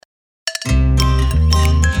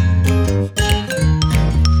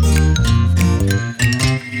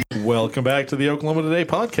Welcome back to the Oklahoma Today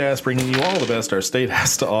podcast, bringing you all the best our state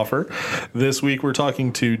has to offer. This week we're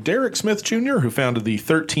talking to Derrick Smith Jr., who founded the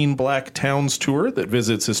 13 Black Towns Tour that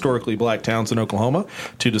visits historically black towns in Oklahoma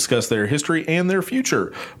to discuss their history and their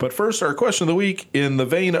future. But first, our question of the week, in the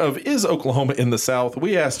vein of Is Oklahoma in the South?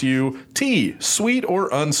 We asked you, tea, sweet or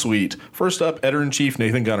unsweet? First up, Editor-in-Chief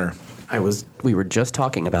Nathan Gunner. We were just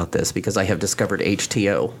talking about this because I have discovered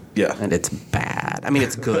HTO. Yeah. And it's bad. I mean,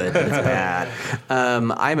 it's good, but it's bad.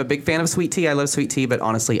 I'm a big fan of sweet tea. I love sweet tea, but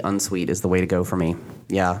honestly, unsweet is the way to go for me.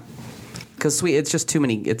 Yeah. Because sweet, it's just too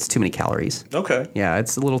many calories. Okay. Yeah,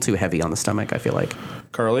 it's a little too heavy on the stomach, I feel like.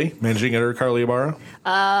 Carly, managing editor Carly Ibarra.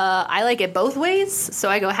 I like it both ways, so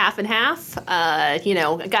I go half and half. Got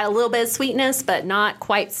a little bit of sweetness, but not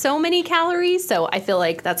quite so many calories, so I feel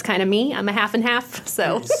like that's kind of me. I'm a half and half,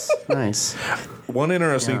 so. Nice. One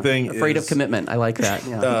interesting thing Afraid of commitment. I like that.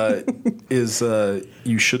 Yeah. Is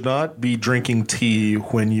you should not be drinking tea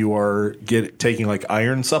when you are taking like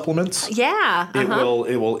iron supplements. Yeah. It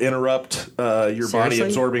will interrupt your body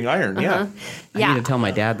absorbing iron. Yeah. I need to tell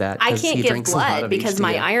my dad that. I can't he give drinks a lot blood of because HTO.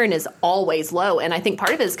 my iron is always low, and I think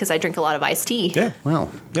part of it is because I drink a lot of iced tea. Yeah. Well.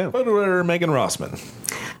 Yeah. What about Megan Rossman?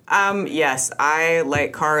 Yes, I,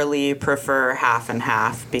 like Carly, prefer half and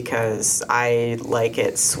half because I like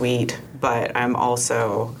it sweet, but I'm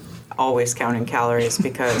also always counting calories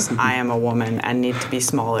because I am a woman and need to be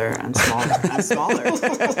smaller and smaller and smaller.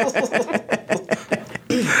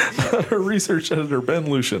 Research editor Ben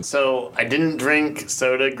Lucian. So I didn't drink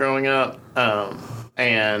soda growing up,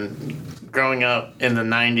 and growing up in the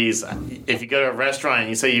 90s, if you go to a restaurant and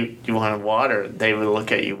you say you wanted water, they would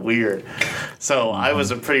look at you weird. So I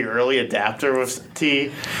was a pretty early adapter with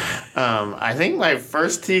tea. I think my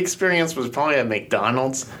first tea experience was probably at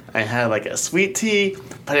McDonald's. I had like a sweet tea,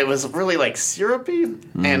 but it was really like syrupy,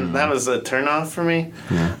 and that was a turnoff for me.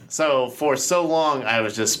 Yeah. So for so long, I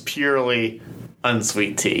was just purely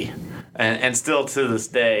unsweet tea. And still to this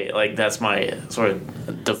day, like that's my sort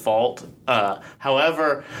of default.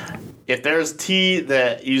 However, if there's tea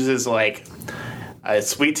that uses like a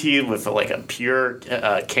sweet tea with like a pure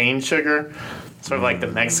cane sugar, sort of like the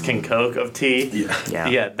Mexican Coke of tea,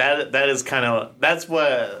 that is kind of that's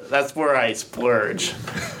where I splurge.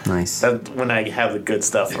 Nice. That's when I have the good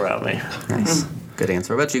stuff around me. Nice. Good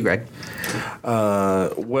answer. What about you, Greg?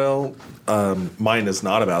 Mine is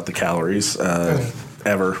not about the calories.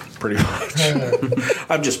 Ever, pretty much.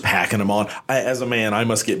 I'm just packing them on. As a man, I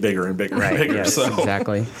must get bigger and bigger and bigger. Yes, so.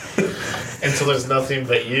 exactly. Until there's nothing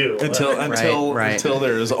but you. Until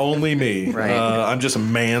there is only me. Right. I'm just a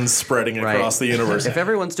man spreading across the universe. If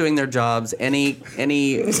everyone's doing their jobs, any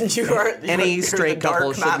straight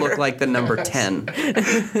couple should look like the number 10.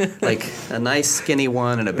 Like a nice skinny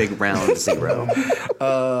 1 and a big round 0.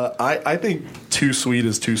 I think too sweet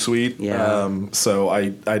is too sweet. Yeah. So I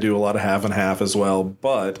do a lot of half and half as well,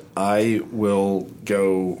 but I will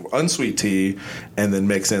go unsweet tea and then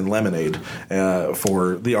mix in lemonade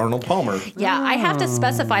for the Arnold Palmer. Yeah, I have to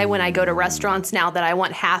specify when I go to restaurants now that I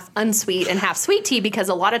want half unsweet and half sweet tea because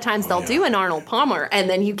a lot of times they'll do an Arnold Palmer and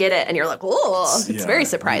then you get it and you're like, oh, it's very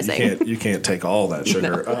surprising. You can't take all that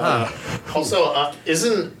sugar. Also,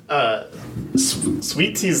 isn't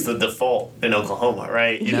sweet tea is the default in Oklahoma,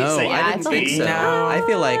 right? You No, say I don't think so. No. I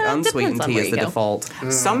feel like unsweetened depends on tea where is you the go. default.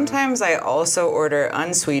 Sometimes I also order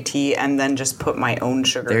unsweet tea and then just put my own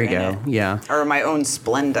sugar There you in go. it. Yeah. Or my own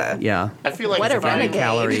Splenda. Yeah. I feel like What a if I'm- renegade.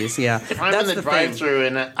 Calories, yeah. If I'm That's in the thing. drive-thru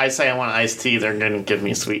and I say I want iced tea, they're going to give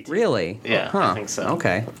me sweet tea. Really? Yeah, I think so.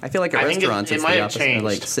 Okay. I feel like at I think restaurants it it's might the have opposite. changed.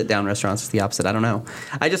 Like sit-down restaurants, it's the opposite. I don't know.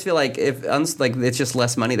 I just feel like if it's just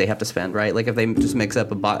less money they have to spend, right? Like if they just mix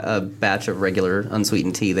up a batch of regular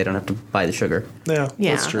unsweetened tea, they don't have to buy the sugar. Yeah.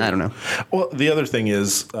 That's true. I don't know. Well, the other thing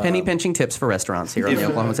is Penny pinching tips for restaurants here on the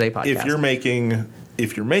Oklahoma Today podcast.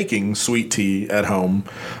 if you're making sweet tea at home,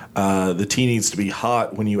 the tea needs to be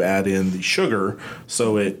hot when you add in the sugar,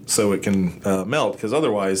 so it can melt. Because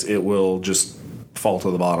otherwise, it will just fall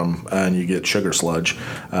to the bottom and you get sugar sludge,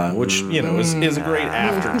 which is a great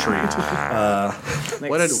after treat.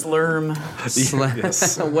 What a slurm.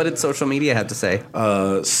 Yes. What did social media have to say?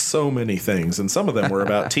 So many things, and some of them were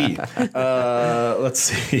about tea. Let's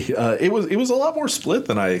see. It was a lot more split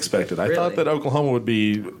than I expected. I thought that Oklahoma would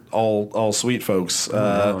be all sweet folks.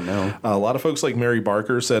 No. A lot of folks like Mary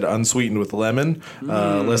Barker said unsweetened with lemon.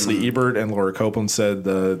 Leslie Ebert and Laura Copeland said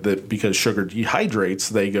that because sugar dehydrates,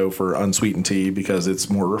 they go for unsweetened tea because it's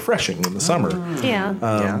more refreshing in the summer.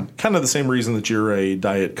 Yeah. Kind of the same reason that you're a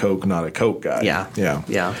Diet Coke, not a Coke guy. Yeah.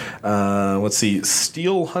 Let's see.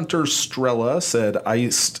 Steel Hunter Strella said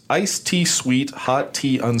iced tea sweet, hot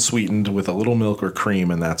tea unsweetened with a little milk or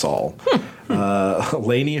cream, and that's all.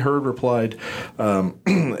 Laney Hurd replied,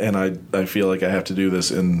 and I feel like I have to do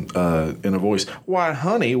this in a voice. Why,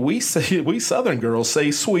 honey, we Southern girls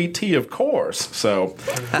say sweet tea, of course. So,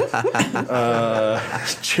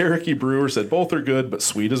 Cherokee Brewer said both are good, but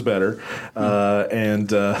sweet is better. And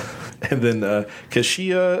then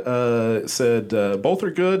Kashia said both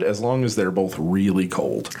are good as long as they're both really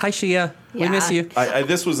cold. Hi, Shia. We Yeah. miss you.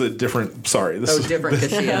 This was a different. Sorry, this is Different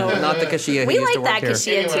Kashia, not the Kashia. We who used like to work that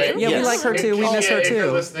here. Kashia too. Yeah, we like her too. We miss her If you're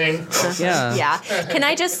too. listening. Yeah. Yeah. Can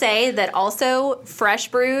I just say that also fresh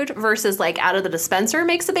brewed versus like out of the dispenser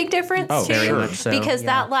makes a big difference Oh, too. very much so, Because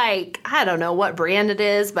yeah. that like I don't know what brand it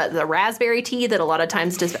is, but the raspberry tea that a lot of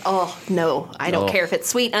times just no, I don't Oh. care if it's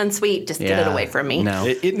sweet, unsweet, just get it away from me. No.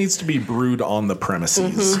 It needs to be brewed on the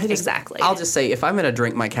premises. Exactly. I'll just say, if I'm going to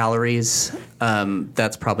drink my calories,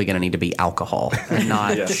 that's probably going to need to be alcohol and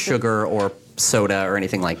not Yeah. sugar or soda or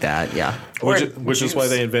anything like that. Yeah. Which is why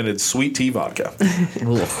they invented sweet tea vodka.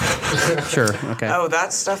 Ooh. Sure. Okay. Oh,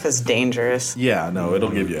 that stuff is dangerous. Yeah, no,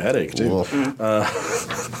 it'll give you a headache too. Ooh.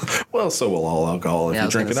 Well, so will all alcohol if Yeah, I you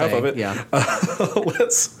was drink gonna enough say, of it. Yeah.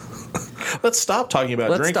 Let's stop talking about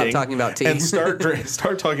Let's drinking. stop talking about tea. And start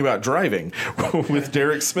talking about driving with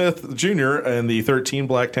Derrick Smith Jr. and the 13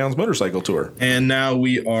 Black Towns Motorcycle Tour. And now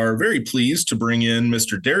we are very pleased to bring in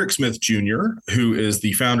Mr. Derrick Smith Jr., who is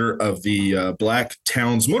the founder of the Black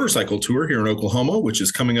Towns Motorcycle Tour here in Oklahoma, which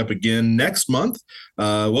is coming up again next month.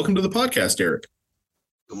 Welcome to the podcast, Derrick.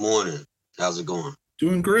 Good morning. How's it going?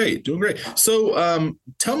 Doing great. So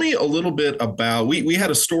tell me a little bit about, we had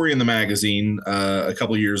a story in the magazine a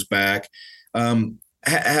couple of years back.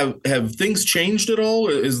 Have things changed at all?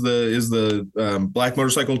 Is the Black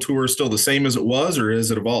Motorcycle Tour still the same as it was, or has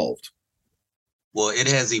it evolved? Well, it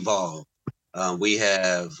has evolved. We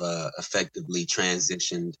have effectively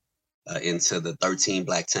transitioned into the 13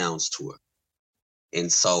 Black Towns Tour. And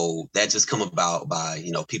so that just come about by,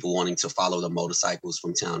 people wanting to follow the motorcycles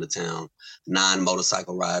from town to town,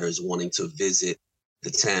 non-motorcycle riders wanting to visit the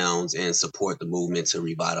towns and support the movement to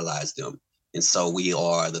revitalize them. And so we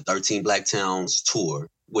are the 13 Black Towns Tour,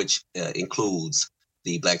 which includes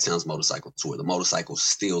the Black Towns Motorcycle Tour. The motorcycles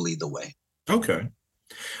still lead the way. Okay.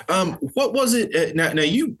 What was it? Now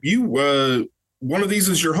you one of these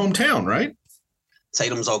is your hometown, right?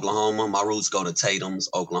 Tatums, Oklahoma. My roots go to Tatums,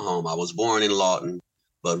 Oklahoma. I was born in Lawton,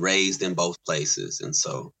 but raised in both places. And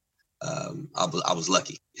so I was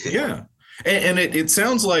lucky. Yeah. And it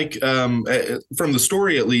sounds like from the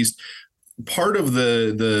story, at least, part of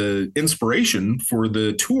the inspiration for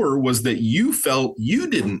the tour was that you felt you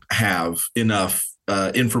didn't have enough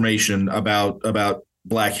information about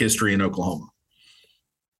Black history in Oklahoma.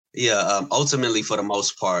 Yeah. Ultimately, for the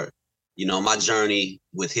most part, my journey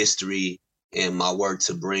with history and my work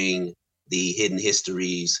to bring the hidden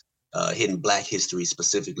histories, hidden Black history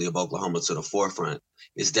specifically of Oklahoma to the forefront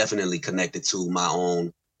is definitely connected to my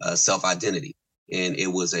own self-identity. And it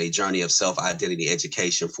was a journey of self-identity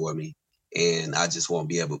education for me. And I just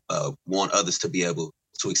want others to be able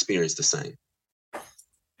to experience the same.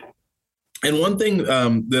 And one thing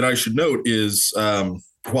that I should note is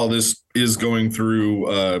while this is going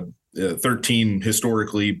through 13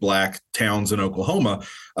 historically Black towns in Oklahoma,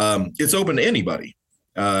 it's open to anybody.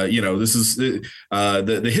 This is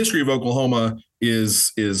the history of Oklahoma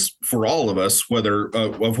is for all of us, whether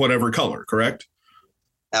of whatever color, correct?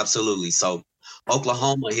 Absolutely. So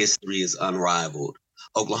Oklahoma history is unrivaled.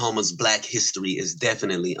 Oklahoma's Black history is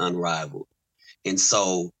definitely unrivaled. And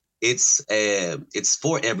so it's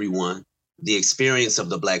for everyone. The experience of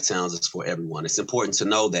the Black towns is for everyone. It's important to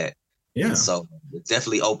know that. Yeah. And so it's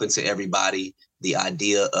definitely open to everybody. The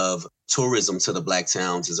idea of tourism to the Black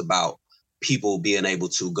towns is about people being able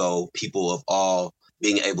to go, people of all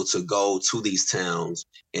being able to go to these towns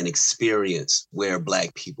and experience where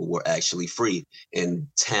Black people were actually free in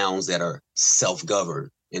towns that are self-governed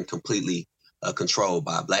and completely controlled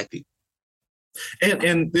by Black people.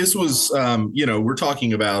 And this was, we're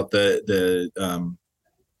talking about the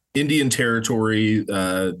Indian territory,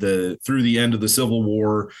 through the end of the Civil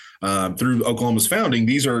War, through Oklahoma's founding.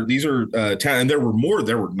 These are and there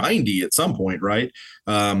were 90 at some point, right?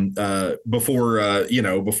 Before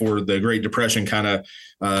the Great Depression kind of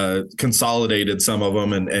consolidated some of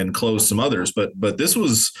them and closed some others. But this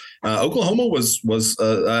was Oklahoma was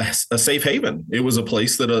a safe haven. It was a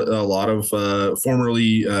place that a lot of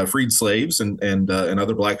formerly freed slaves and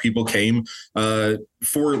other Black people came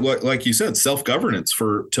for, like you said, self-governance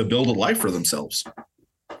to build a life for themselves.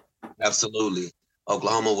 Absolutely.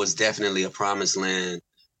 Oklahoma was definitely a promised land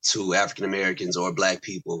to African Americans or Black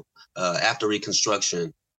people after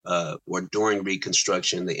Reconstruction or during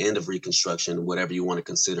Reconstruction, the end of Reconstruction, whatever you want to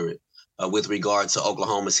consider it. With regard to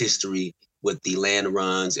Oklahoma's history with the land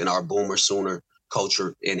runs and our boomer sooner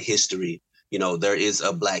culture and history. There is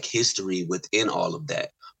a Black history within all of that.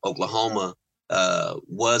 Oklahoma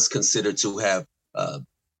was considered to have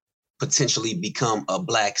potentially become a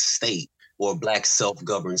Black state or Black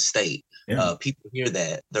self-governed state. Yeah. People hear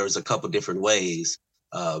that. There's a couple different ways,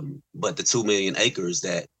 but the 2 million acres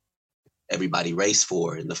that everybody raced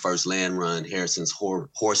for in the first land run, Harrison's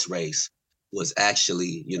horse race, was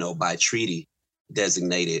actually, by treaty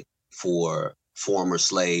designated for former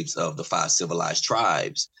slaves of the 5 civilized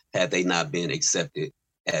tribes had they not been accepted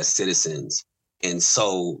as citizens. And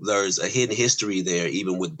so there's a hidden history there,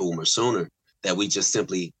 even with Boomer Sooner, that we just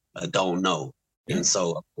simply don't know. Yeah. And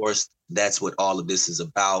so, of course, that's what all of this is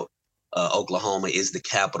about. Oklahoma is the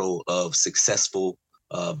capital of successful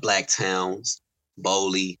Black towns.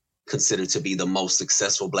 Boley, considered to be the most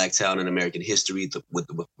successful Black town in American history, with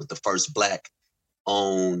the first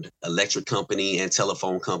Black-owned electric company and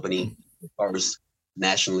telephone company, the first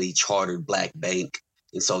nationally chartered Black bank.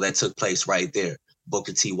 And so that took place right there.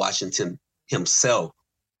 Booker T. Washington himself,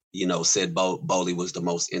 said Boley was the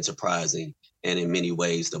most enterprising and in many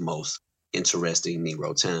ways the most interesting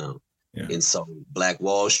Negro town. Yeah. And so Black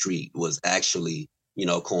Wall Street was actually,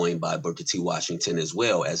 coined by Booker T. Washington as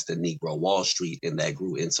well as the Negro Wall Street, and that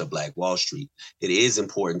grew into Black Wall Street. It is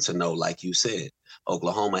important to know, like you said,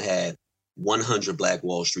 Oklahoma had 100 Black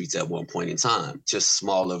Wall Streets at one point in time, just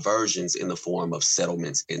smaller versions in the form of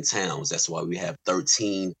settlements and towns. That's why we have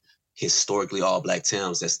 13 historically all Black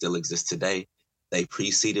towns that still exist today. They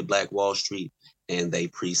preceded Black Wall Street and they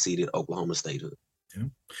preceded Oklahoma statehood. Yeah.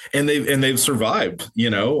 And they've survived,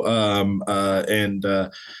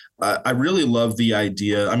 I really love the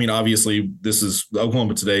idea. I mean, obviously,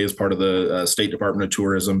 Oklahoma Today is part of the State Department of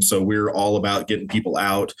Tourism. So we're all about getting people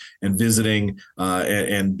out and visiting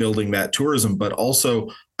and building that tourism. But also,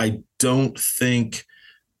 I don't think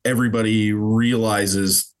everybody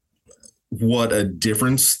realizes what a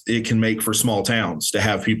difference it can make for small towns to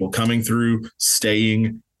have people coming through,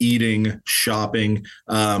 staying, eating, shopping,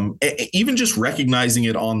 even just recognizing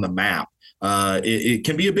it on the map. It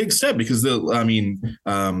can be a big step because I think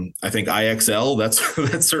IXL, that's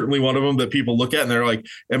certainly one of them that people look at and they're like,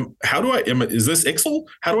 is this Ixel?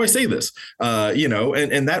 How do I say this?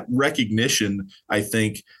 And that recognition, I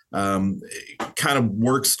think, kind of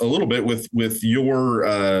works a little bit with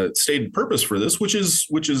your stated purpose for this, which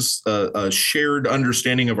is a shared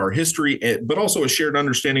understanding of our history, but also a shared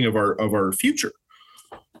understanding of our future.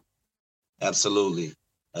 Absolutely.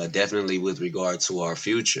 Definitely with regard to our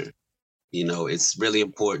future. It's really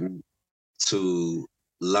important to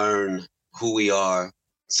learn who we are,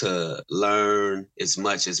 to learn as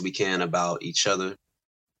much as we can about each other.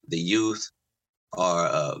 The youth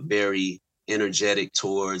are very energetic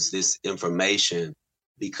towards this information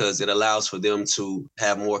because it allows for them to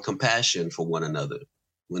have more compassion for one another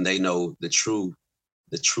when they know the truth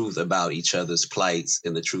about each other's plights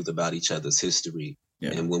and the truth about each other's history.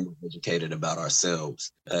 Yeah. And when we're educated about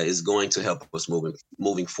ourselves, is going to help us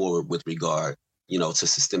moving forward with regard, to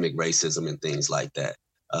systemic racism and things like that.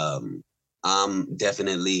 I'm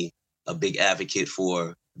definitely a big advocate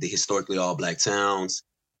for the historically all Black towns.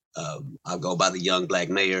 I go by the young Black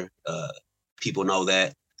mayor. People know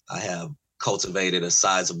that. I have cultivated a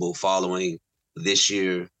sizable following this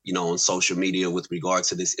year, on social media with regard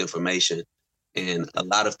to this information. And a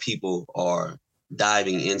lot of people are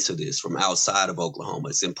diving into this from outside of Oklahoma.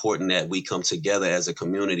 It's important that we come together as a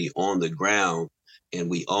community on the ground and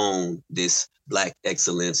we own this Black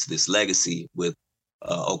excellence, this legacy with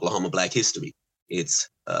Oklahoma Black history. It's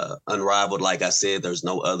unrivaled. Like I said, there's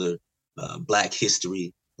no other Black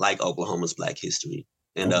history like Oklahoma's Black history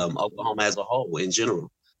and Oklahoma as a whole in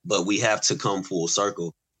general. But we have to come full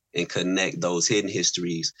circle and connect those hidden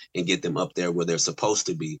histories and get them up there where they're supposed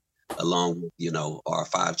to be, along with, our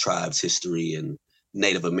 5 tribes history and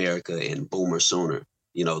Native America and Boomer Sooner.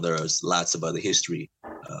 There's lots of other history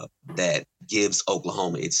that gives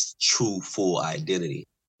Oklahoma its true full identity.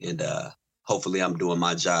 And hopefully I'm doing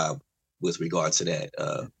my job with regard to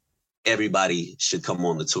that. Everybody should come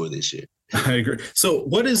on the tour this year. I agree. So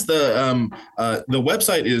what is the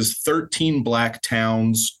website is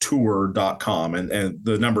 13blacktowns.tour.com and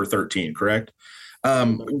the number 13, correct?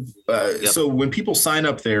 Yep. So when people sign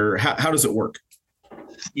up there, how does it work?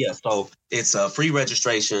 Yeah, so it's a free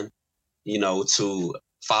registration, to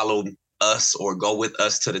follow us or go with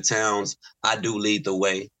us to the towns. I do lead the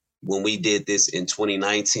way. When we did this in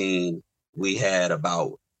 2019, we had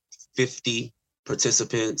about 50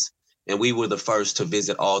 participants, and we were the first to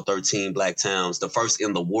visit all 13 Black towns, the first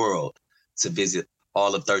in the world to visit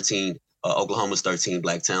all of Oklahoma's 13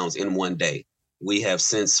 Black towns in one day. We have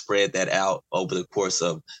since spread that out over the course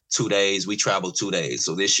of 2 days. We travel 2 days.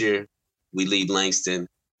 So this year, we leave Langston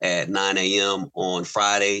at 9 a.m. on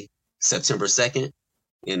Friday, September 2nd,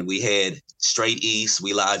 and we head straight east.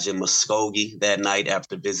 We lodge in Muskogee that night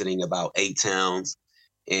after visiting about 8 towns.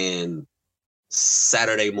 And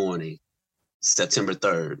Saturday morning, September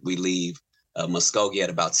 3rd, we leave Muskogee at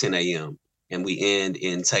about 10 a.m. and we end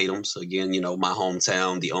in Tatums. Again, my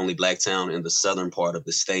hometown, the only Black town in the southern part of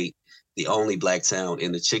the state, the only Black town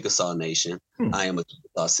in the Chickasaw Nation. I am a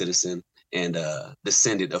Chickasaw citizen and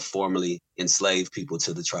descendant of formerly enslaved people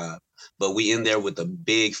to the tribe. But we end there with a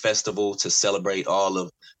big festival to celebrate all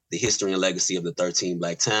of the history and legacy of the 13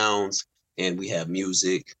 Black towns. And we have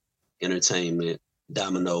music, entertainment,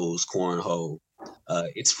 dominoes, cornhole.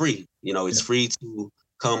 It's free. It's free to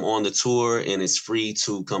come on the tour, and it's free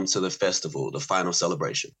to come to the festival, the final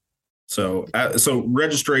celebration. So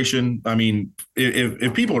registration, I mean,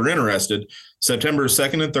 if people are interested, September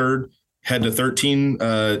 2nd and 3rd, head to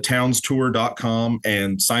 13townstour.com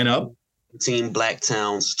and sign up. 13 Black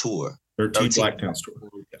Towns Tour. 13 Black Towns Tour.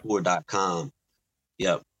 Tour.com.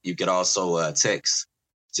 Yep. You could also text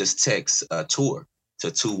tour to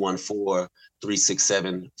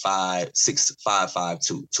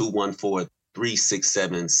 214-367-6552.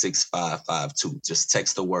 214-367-6552. Just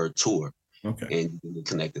text the word tour. Okay. And you can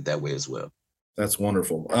connect it that way as well. That's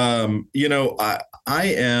wonderful. I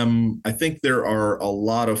think there are a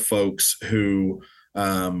lot of folks who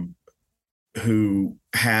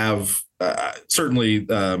have certainly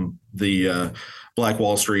the Black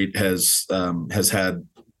Wall Street has had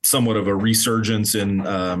somewhat of a resurgence in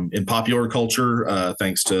popular culture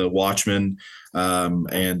thanks to Watchmen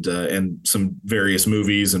and some various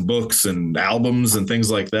movies and books and albums and things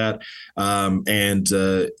like that.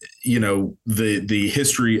 The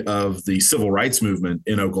history of the civil rights movement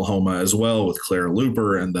in Oklahoma as well, with Clara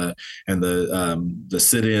Luper and the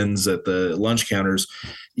sit-ins at the lunch counters.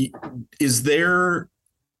 Is there,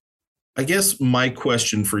 I guess my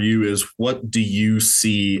question for you is, what do you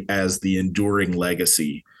see as the enduring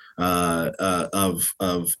legacy of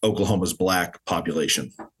Oklahoma's Black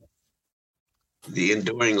population? The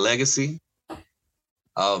enduring legacy?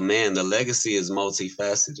 Oh man, the legacy is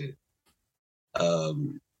multifaceted.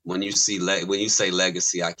 When you say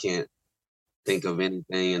legacy, I can't think of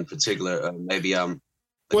anything in particular. I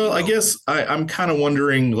guess I'm kind of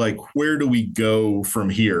wondering, like, where do we go from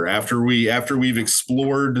here after we've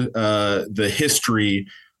explored the history?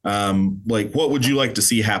 What would you like to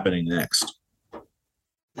see happening next?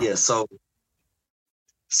 Yeah, so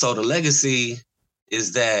the legacy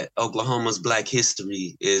is that Oklahoma's Black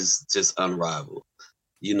history is just unrivaled.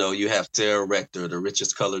 You have Sarah Rector, the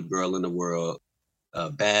richest colored girl in the world,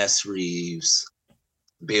 Bass Reeves,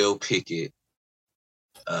 Bill Pickett.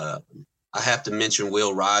 I have to mention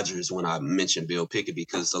Will Rogers when I mention Bill Pickett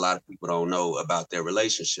because a lot of people don't know about their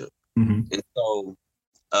relationship. Mm-hmm. And so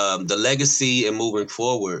the legacy and moving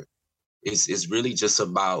forward is really just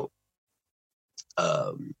about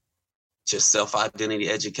just self-identity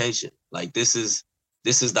education. Like this is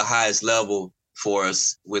the highest level for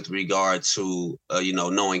us with regard to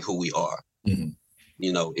knowing who we are. Mm-hmm.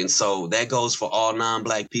 And so that goes for all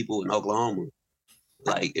non-Black people in Oklahoma.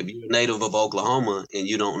 Like if you're a native of Oklahoma and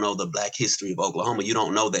you don't know the Black history of Oklahoma, you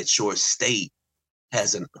don't know that your state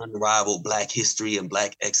has an unrivaled Black history and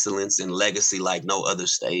Black excellence and legacy like no other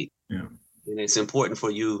state. Yeah. And it's important for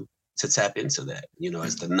you to tap into that,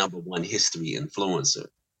 as the number one history influencer.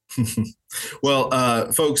 Well,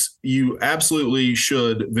 folks, you absolutely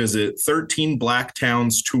should visit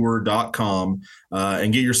 13blacktownstour.com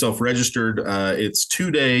and get yourself registered. It's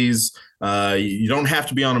 2 days. You don't have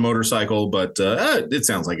to be on a motorcycle, but it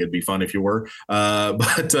sounds like it'd be fun if you were.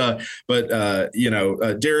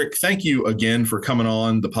 Derrick, thank you again for coming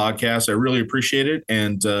on the podcast. I really appreciate it,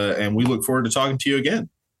 and we look forward to talking to you again.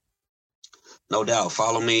 No doubt.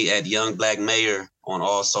 Follow me at Young Black Mayor on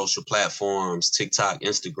all social platforms, TikTok,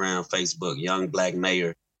 Instagram, Facebook, Young Black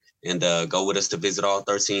Mayor. And go with us to visit all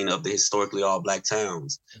 13 of the historically all Black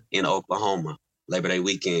towns in Oklahoma. Labor Day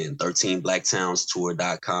weekend,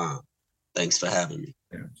 13blacktownstour.com. Thanks for having me.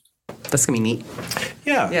 Yeah. That's gonna be neat.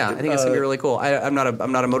 Yeah, I think it's gonna be really cool. I'm not a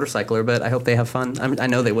motorcycler, but I hope they have fun. I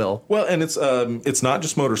know they will. Well, and it's not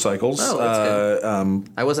just motorcycles. Oh, that's good.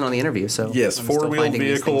 I wasn't on the interview, so yes, four-wheel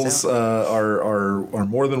vehicles are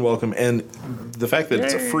more than welcome, and the fact that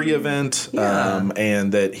it's a free event,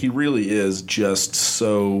 and that he really is just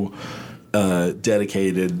so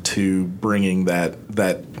dedicated to bringing that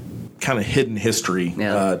kind of hidden history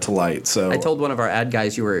to light. So I told one of our ad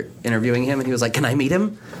guys you were interviewing him, and he was like, "Can I meet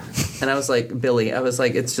him?" And I was like, Billy,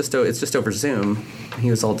 it's just over Zoom. He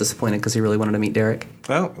was all disappointed because he really wanted to meet Derrick.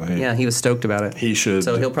 Well, Yeah, he was stoked about it. he should.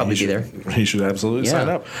 So he'll probably be there. He should absolutely Yeah. sign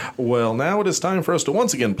up. Well, now it is time for us to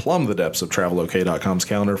once again plumb the depths of TravelOK.com's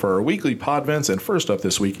calendar for our weekly Podvents. And first up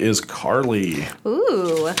this week is Carly.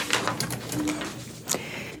 Ooh.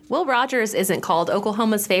 Will Rogers isn't called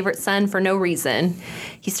Oklahoma's favorite son for no reason.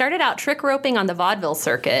 He started out trick roping on the vaudeville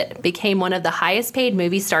circuit, became one of the highest paid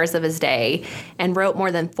movie stars of his day, and wrote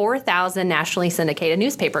more than 4,000 nationally syndicated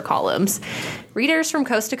newspaper columns. Readers from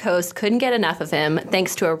coast to coast couldn't get enough of him,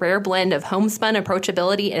 thanks to a rare blend of homespun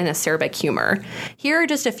approachability and acerbic humor. Here are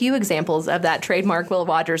just a few examples of that trademark Will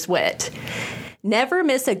Rogers wit. Never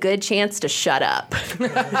miss a good chance to shut up.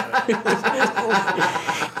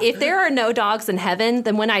 If there are no dogs in heaven,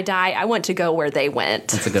 then when I die, I want to go where they went.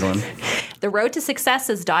 That's a good one. The road to success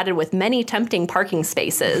is dotted with many tempting parking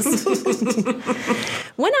spaces.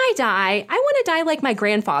 When I die, I want to die like my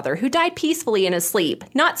grandfather, who died peacefully in his sleep,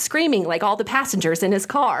 not screaming like all the passengers in his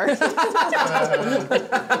car.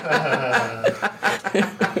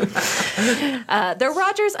 Though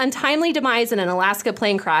Rogers' untimely demise in an Alaska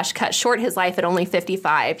plane crash cut short his life at only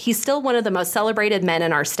 55, he's still one of the most celebrated men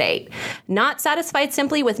in our state. Not satisfied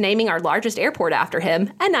simply with naming our largest airport after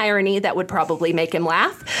him, an irony that would probably make him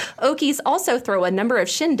laugh, Okies also throw a number of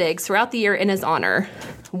shindigs throughout the year in his honor.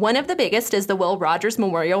 One of the biggest is the Will Rogers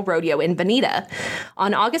Memorial Rodeo in Bonita.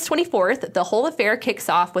 On August 24th, the whole affair kicks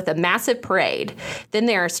off with a massive parade. Then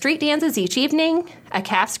there are street dances each evening, a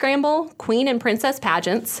calf scramble, queen and princess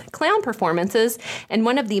pageants, clown performances, and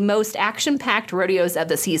one of the most action-packed rodeos of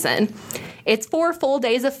the season. It's 4 full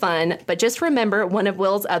days of fun, but just remember one of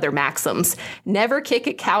Will's other maxims: never kick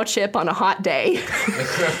a cow chip on a hot day.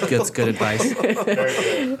 That's good advice.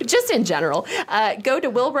 Just in general. Go to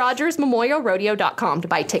willrogersmemorialrodeo.com to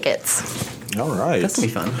buy tickets. All right. That's going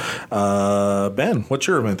to be fun. Ben, what's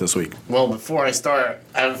your event this week? Well, before I start,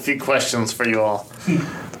 I have a few questions for you all.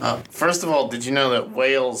 First of all, did you know that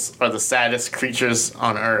whales are the saddest creatures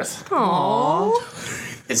on Earth? Aww.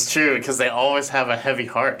 It's true, because they always have a heavy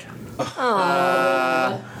heart. Do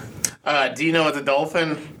you know what the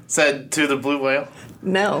dolphin said to the blue whale?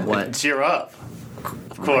 No. What? Cheer up.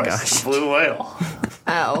 Of course, gosh. blue whale.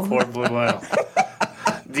 Oh. Poor blue whale.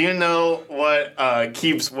 Do you know what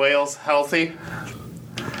keeps whales healthy?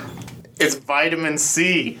 It's vitamin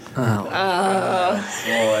C.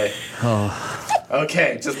 Boy.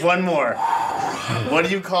 Okay, just one more. What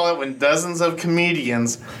do you call it when dozens of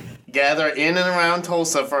comedians gather in and around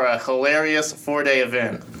Tulsa for a hilarious 4-day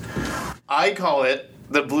event? I call it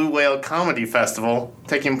the Blue Whale Comedy Festival,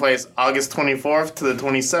 taking place August 24th to the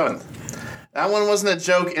 27th. That one wasn't a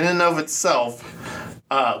joke in and of itself,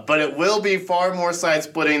 but it will be far more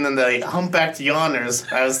side-splitting than the humpbacked yawners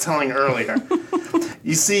I was telling earlier.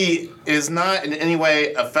 You see, it is not in any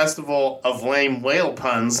way a festival of lame whale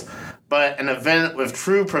puns, but an event with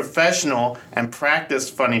true professional and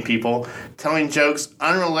practiced funny people telling jokes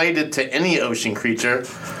unrelated to any ocean creature.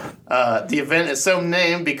 The event is so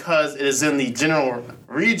named because it is in the general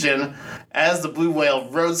region as the blue whale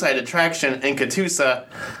roadside attraction in Catoosa.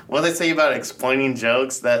 What they say about explaining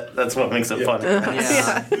jokes, that's what makes it funny.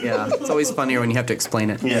 Yeah. It's always funnier when you have to explain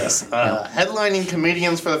it. Yes. Headlining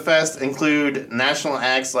comedians for the fest include national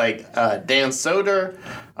acts like Dan Soder,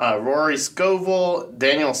 Rory Scovel,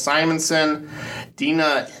 Daniel Simonson,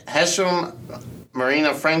 Dina Hesham,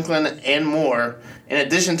 Marina Franklin, and more, in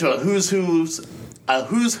addition to a who's who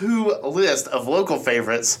list of local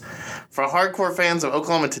favorites. For hardcore fans of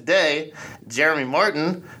Oklahoma today, Jeremy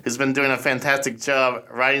Martin, who's been doing a fantastic job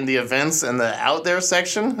writing the events in the Out There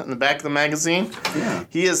section in the back of the magazine. Yeah.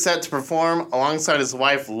 He is set to perform alongside his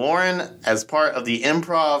wife Lauren as part of the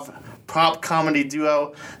improv prop comedy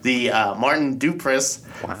duo, the Martin Dupress,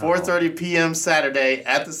 4:30 p.m. Saturday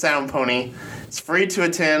at the Sound Pony. It's free to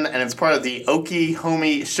attend, and it's part of the Okie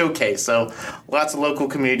Homie Showcase, so lots of local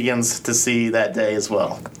comedians to see that day as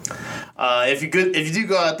well. If you do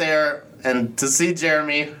go out there and to see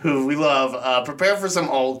Jeremy, who we love, prepare for some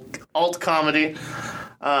alt comedy. It's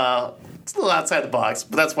a little outside the box,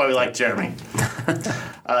 but that's why we like Jeremy.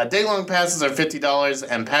 Day-long passes are $50,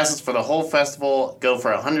 and passes for the whole festival go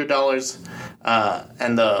for $100.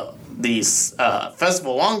 And the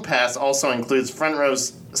festival long pass also includes front row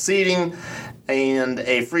seating and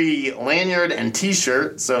a free lanyard and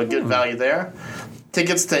T-shirt, so good value there.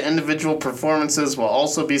 Tickets to individual performances will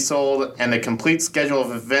also be sold, and a complete schedule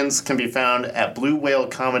of events can be found at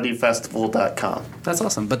BlueWhaleComedyFestival.com. That's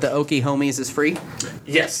awesome. But the Okie Homies is free?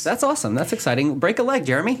 Yes. That's awesome. That's exciting. Break a leg,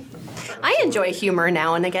 Jeremy. I enjoy humor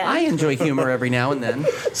now and again. I enjoy humor every now and then.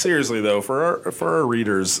 Seriously, though, for our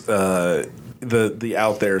readers, the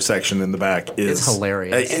out there section in the back is It's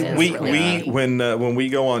hilarious. When we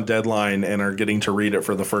go on deadline and are getting to read it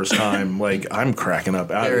for the first time, like I'm cracking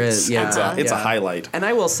up. It's a highlight. And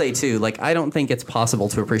I will say too, like I don't think it's possible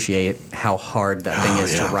to appreciate how hard that thing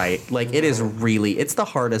is to write. Like it is really, it's the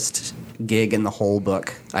hardest gig in the whole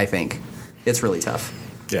book. I think it's really tough.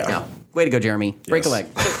 Yeah. Way to go, Jeremy. Break a leg.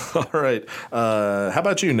 All right. How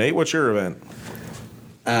about you, Nate? What's your event?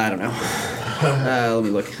 I don't know. Let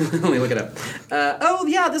me look. Let me look it up.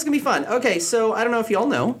 This is going to be fun. Okay, so I don't know if you all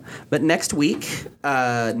know, but next week,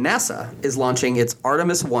 NASA is launching its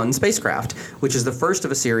Artemis 1 spacecraft, which is the first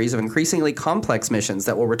of a series of increasingly complex missions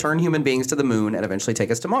that will return human beings to the moon and eventually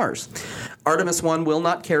take us to Mars. Artemis 1 will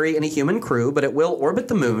not carry any human crew, but it will orbit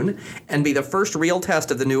the moon and be the first real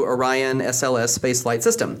test of the new Orion SLS spaceflight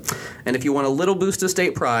system. And if you want a little boost of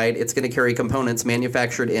state pride, it's going to carry components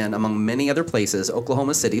manufactured in, among many other places,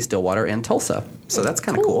 Oklahoma City, Stillwater, and Tulsa. So that's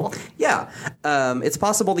kind of cool. Yeah. It's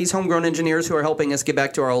possible these homegrown engineers who are helping us get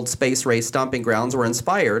back to our old space race stomping grounds were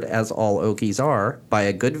inspired, as all Okies are, by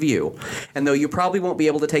a good view. And though you probably won't be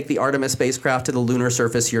able to take the Artemis spacecraft to the lunar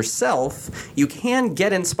surface yourself, you can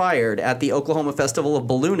get inspired at the Oklahoma Festival of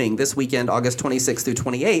Ballooning this weekend, August 26th through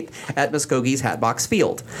 28th, at Muskogee's Hatbox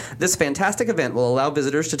Field. This fantastic event will allow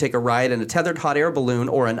visitors to take a ride in a tethered hot air balloon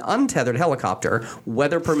or an untethered helicopter,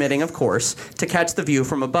 weather permitting, of course, to catch the view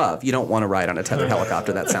from above. You don't want to ride on a tethered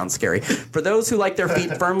helicopter. That sounds scary. For those who like their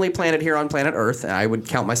feet firmly planted here on planet Earth, and I would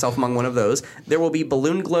count myself among one of those, there will be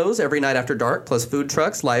balloon glows every night after dark, plus food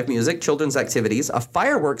trucks, live music, children's activities, a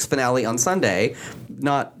fireworks finale on Sunday.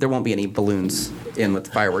 There won't be any balloons in with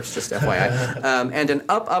the fireworks, just FYI. And an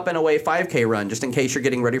up, and away 5K run, just in case you're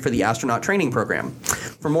getting ready for the astronaut training program.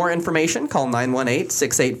 For more information, call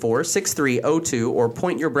 918-684-6302 or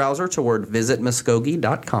point your browser toward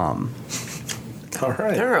visitmuskogee.com. All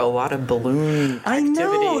right. There are a lot of balloon activities. I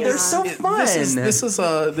know, they're so fun. This is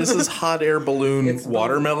hot air balloon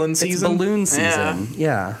watermelon season. It's balloon season.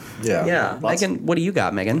 Yeah. Megan, what do you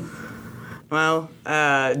got, Megan? Well,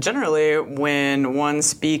 generally, when one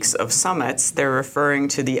speaks of summits, they're referring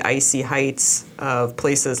to the icy heights of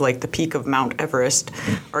places like the peak of Mount Everest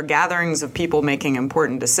or gatherings of people making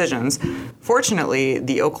important decisions. Fortunately,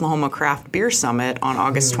 the Oklahoma Craft Beer Summit on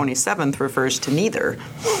August 27th refers to neither.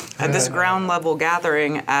 At this ground-level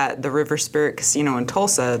gathering at the River Spirit Casino in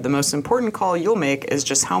Tulsa, the most important call you'll make is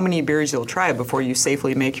just how many beers you'll try before you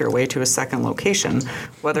safely make your way to a second location,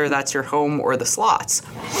 whether that's your home or the slots.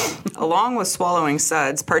 Along with swallowing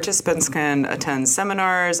suds, participants can attend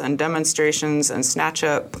seminars and demonstrations and snatch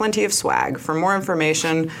up plenty of swag. For more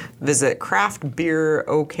information, visit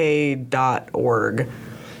craftbeerok.org.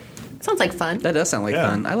 Sounds like fun. That does sound like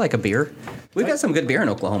fun. I like a beer. We've got some good beer in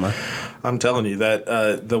Oklahoma. I'm telling you that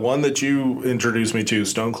the one that you introduced me to,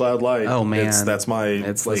 Stone Cloud Light. Oh man, that's my.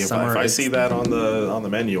 It's like, if I see that on the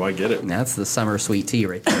menu, I get it. That's the summer sweet tea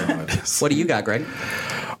right there. What do you got, Greg?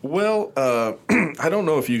 Well, I don't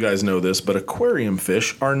know if you guys know this, but aquarium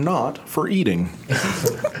fish are not for eating.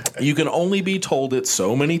 You can only be told it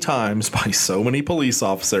so many times by so many police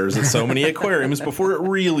officers at so many aquariums before it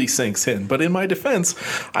really sinks in. But in my defense,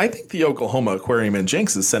 I think the Oklahoma Aquarium in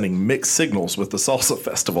Jenks is sending mixed signals with the Salsa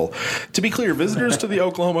Festival. To be clear, visitors to the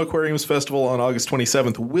Oklahoma Aquariums Festival on August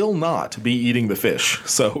 27th will not be eating the fish.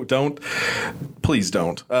 So please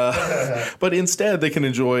don't. But instead, they can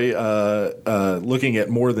enjoy looking at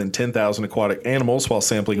more than 10,000 aquatic animals while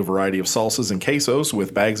sampling a variety of salsas and quesos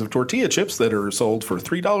with bags of tortilla chips that are sold for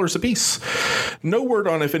 $3 a piece. No word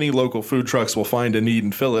on if any local food trucks will find a need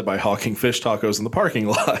and fill it by hawking fish tacos in the parking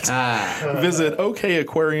lot. Visit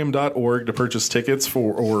okaquarium.org to purchase tickets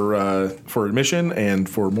for admission and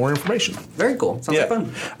for more information. Very cool. Sounds like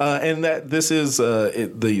fun. And that this is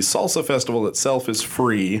the Salsa Festival itself is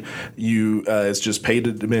free. It's just paid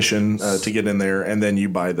admission to get in there, and then you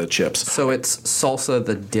buy the chips. So it's salsa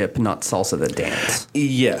the dip, not salsa the dance.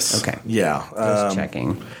 Yes. Okay. Yeah. Just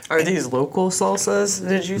checking. Are these local salsas,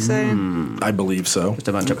 did you say? I believe so. Just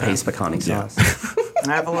a bunch of paste pecani sauce.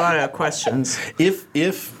 I have a lot of questions.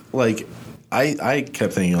 If like I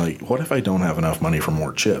kept thinking, like, what if I don't have enough money for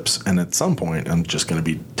more chips? And at some point, I'm just going to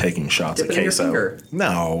be taking shots Dip at it in your queso. finger.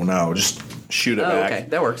 No, just shoot it back. Okay,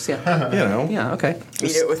 that works. Yeah. Yeah. Okay.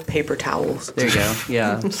 Eat it with paper towels. There you go.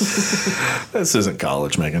 Yeah. This isn't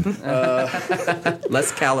college, Megan.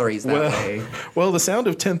 Less calories that way. Well, the sound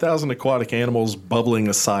of 10,000 aquatic animals bubbling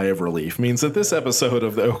a sigh of relief means that this episode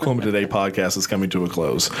of the Oklahoma Today podcast is coming to a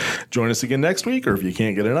close. Join us again next week, or if you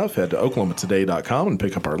can't get enough, head to oklahomatoday.com and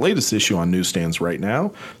pick up our latest issue on newsstands right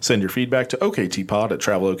now. Send your feedback to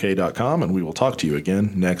oktpod@travelok.com, and we will talk to you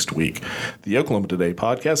again next week. The Oklahoma Today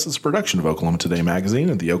podcast is a production of Oklahoma Oklahoma Today magazine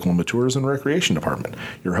and the Oklahoma Tourism and Recreation Department.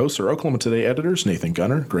 Your hosts are Oklahoma Today editors Nathan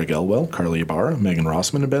Gunner, Greg Elwell, Carly Ibarra, Megan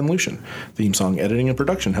Rossman, and Ben Lucian. Theme song editing and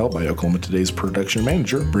production held by Oklahoma Today's production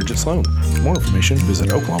manager, Bridget Sloan. For more information, visit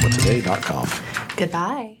oklahomatoday.com.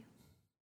 Goodbye.